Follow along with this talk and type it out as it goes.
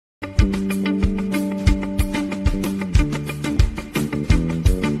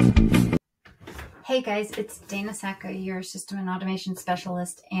Hey guys, it's Dana Sacco, your System and Automation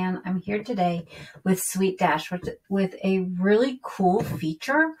Specialist, and I'm here today with SuiteDash with a really cool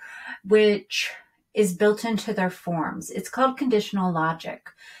feature which is built into their forms. It's called Conditional Logic.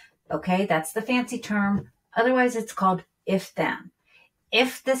 Okay, that's the fancy term. Otherwise, it's called if-then.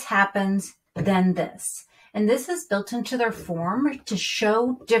 If this happens, then this. And this is built into their form to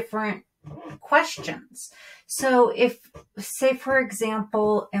show different questions. So if, say for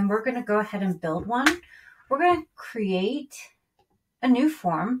example, and we're going to go ahead and build one, we're going to create a new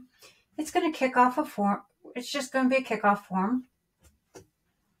form. It's going to kick off a form. It's just going to be a kickoff form.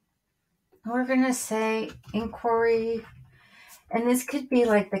 We're going to say inquiry, and this could be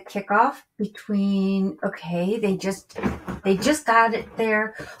like the kickoff between, okay, they just got it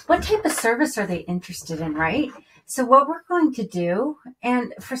there. What type of service are they interested in, right? So what we're going to do,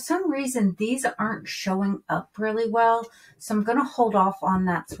 and for some reason, these aren't showing up really well, so I'm going to hold off on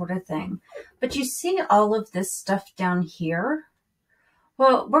that sort of thing. But you see all of this stuff down here?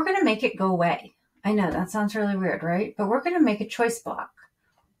 Well, we're going to make it go away. I know that sounds really weird, right? But we're going to make a choice block.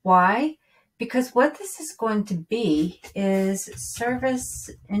 Why? Because what this is going to be is service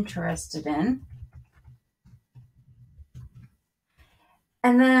interested in.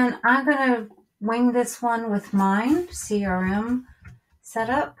 And then I'm going to wing this one with mine, CRM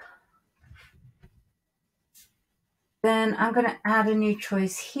setup. Then I'm going to add a new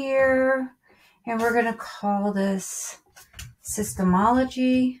choice here, and we're going to call this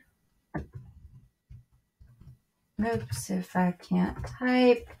Systemology. Oops, if I can't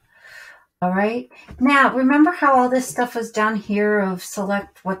type. All right. Now, remember how all this stuff was down here of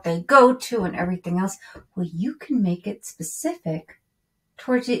select what they go to and everything else? Well, you can make it specific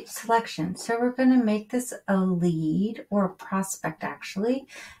towards each selection. So we're going to make this a lead or a prospect, actually.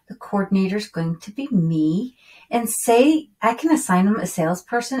 The coordinator is going to be me. And say I can assign them a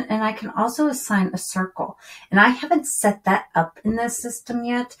salesperson, and I can also assign a circle. And I haven't set that up in this system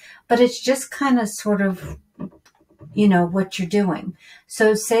yet, but it's just kind of sort of, you know, what you're doing.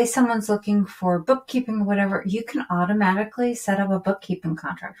 So say someone's looking for bookkeeping or whatever, you can automatically set up a bookkeeping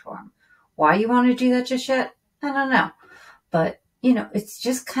contract for them. Why you want to do that just yet? I don't know. But you know, it's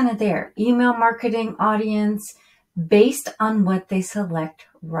just kind of there. Email marketing audience based on what they select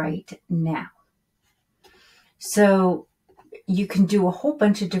right now. So you can do a whole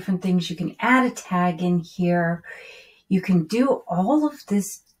bunch of different things. You can add a tag in here. You can do all of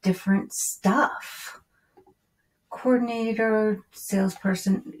this different stuff. Coordinator,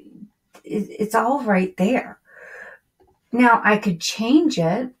 salesperson, it's all right there. Now I could change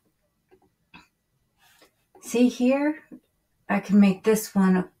it. See here? I can make this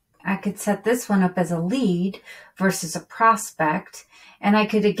one, I could set this one up as a lead versus a prospect. And I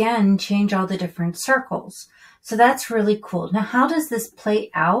could, again, change all the different circles. So that's really cool. Now, how does this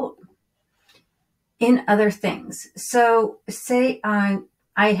play out in other things? So say I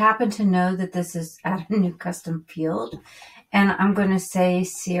happen to know that this is at a new custom field. And I'm going to say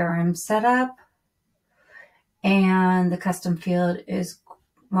CRM setup. And the custom field is,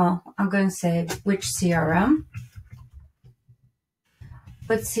 well, I'm going to say which CRM.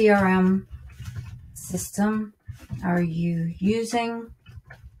 What CRM system are you using?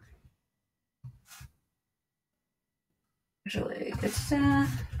 Usually it's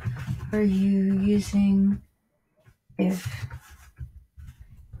are you using, if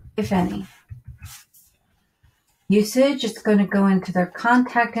any. Usage, it's going to go into their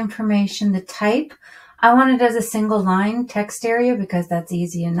contact information. The type, I want it as a single line text area because that's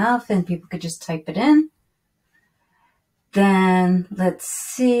easy enough and people could just type it in. Then let's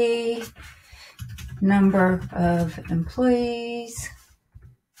see, number of employees.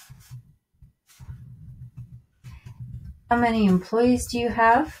 How many employees do you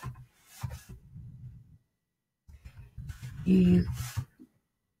have? We're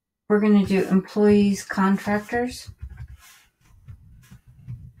going to do employees, contractors.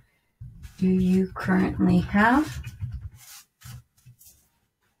 Do you currently have?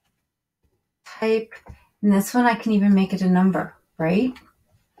 Type. And this one, I can even make it a number, right?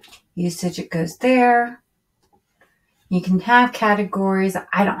 Usage, it goes there. You can have categories.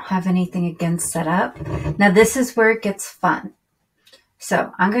 I don't have anything against setup. Now, this is where it gets fun.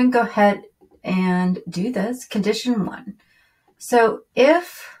 So I'm going to go ahead and do this. Condition 1. So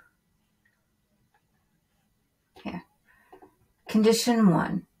if, condition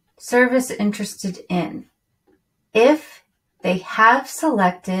 1, service interested in, if they have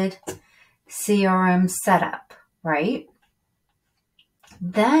selected CRM setup, right?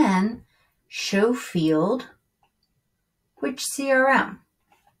 Then show field, which CRM.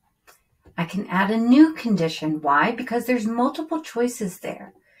 I can add a new condition. Why? Because there's multiple choices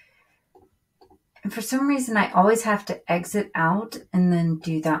there. And for some reason, I always have to exit out and then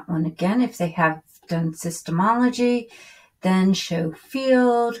do that one again. If they have done systemology, then show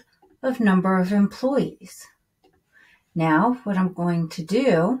field of number of employees. Now, what I'm going to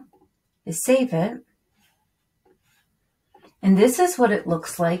do is save it. And this is what it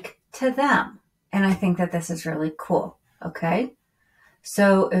looks like to them. And I think that this is really cool. Okay.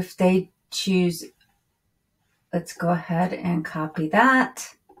 So if they choose, let's go ahead and copy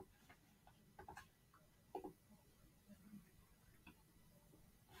that.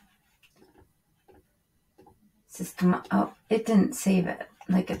 System, oh, it didn't save it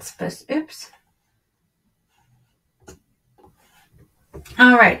like it's supposed to. Oops.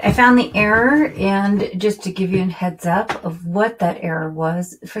 All right, I found the error, and just to give you a heads up of what that error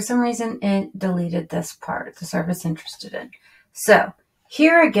was, for some reason it deleted this part, the service interested in. So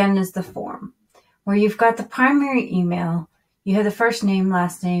here again is the form where you've got the primary email, you have the first name,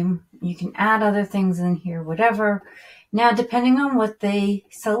 last name, you can add other things in here, whatever. Now, depending on what they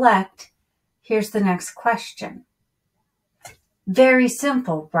select, here's the next question. Very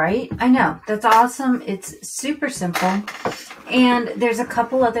simple, right? I know, that's awesome. It's super simple. And there's a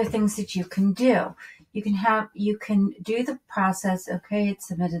couple other things that you can do. You can do the process. Okay, it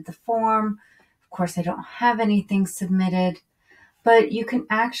submitted the form. Of course, I don't have anything submitted, but you can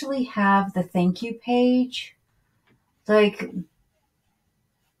actually have the thank you page, like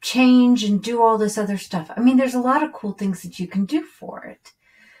change and do all this other stuff. I mean, there's a lot of cool things that you can do for it.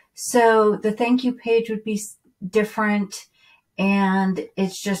 So the thank you page would be different. And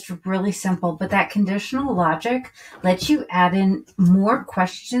it's just really simple, but that conditional logic lets you add in more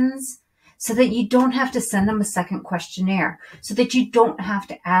questions so that you don't have to send them a second questionnaire, so that you don't have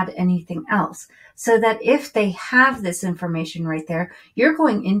to add anything else, so that if they have this information right there, you're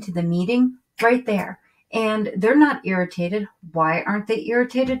going into the meeting right there and they're not irritated. Why aren't they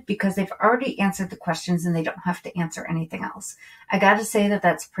irritated? Because they've already answered the questions and they don't have to answer anything else. I got to say that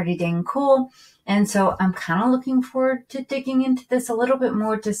that's pretty dang cool. And so I'm kind of looking forward to digging into this a little bit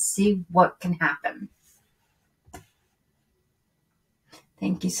more to see what can happen.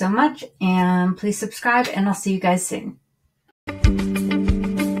 Thank you so much, and please subscribe, and I'll see you guys soon.